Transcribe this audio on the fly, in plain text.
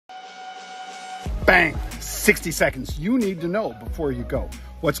Bang! 60 seconds you need to know before you go.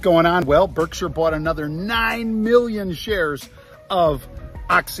 What's going on? Well, Berkshire bought another 9 million shares of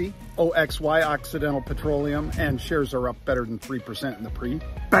OXY, OXY, Occidental Petroleum, and shares are up better than 3% in the pre.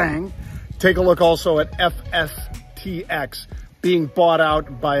 Bang! Take a look also at FSTX being bought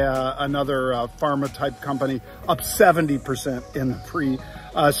out by another pharma type company, up 70% in the pre.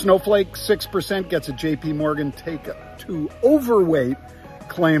 Snowflake, 6%, gets a JP Morgan take to overweight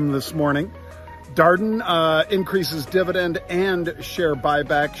claim this morning. Darden increases dividend and share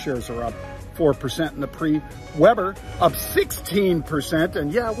buyback. Shares are up 4% in the pre. WEBR up 16%.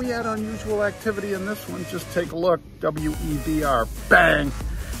 And yeah, we had unusual activity in this one. Just take a look. WEBR, bang.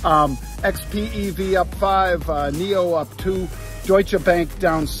 XPEV up 5, NEO up 2. Deutsche Bank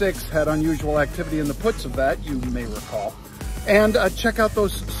down 6, had unusual activity in the puts of that, you may recall. And check out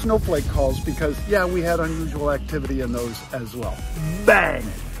those Snowflake calls because, yeah, we had unusual activity in those as well. Bang!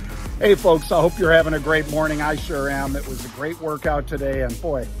 Hey, folks, I hope you're having a great morning. I sure am. It was a great workout today, and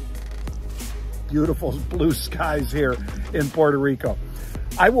boy, beautiful blue skies here in Puerto Rico.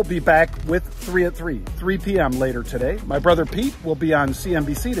 I will be back with 3 at 3 p.m. later today. My brother Pete will be on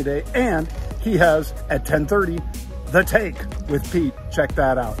CNBC today, and he has at 10:30 The Take with Pete. Check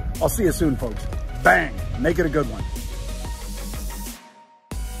that out. I'll see you soon, folks. Bang! Make it a good one.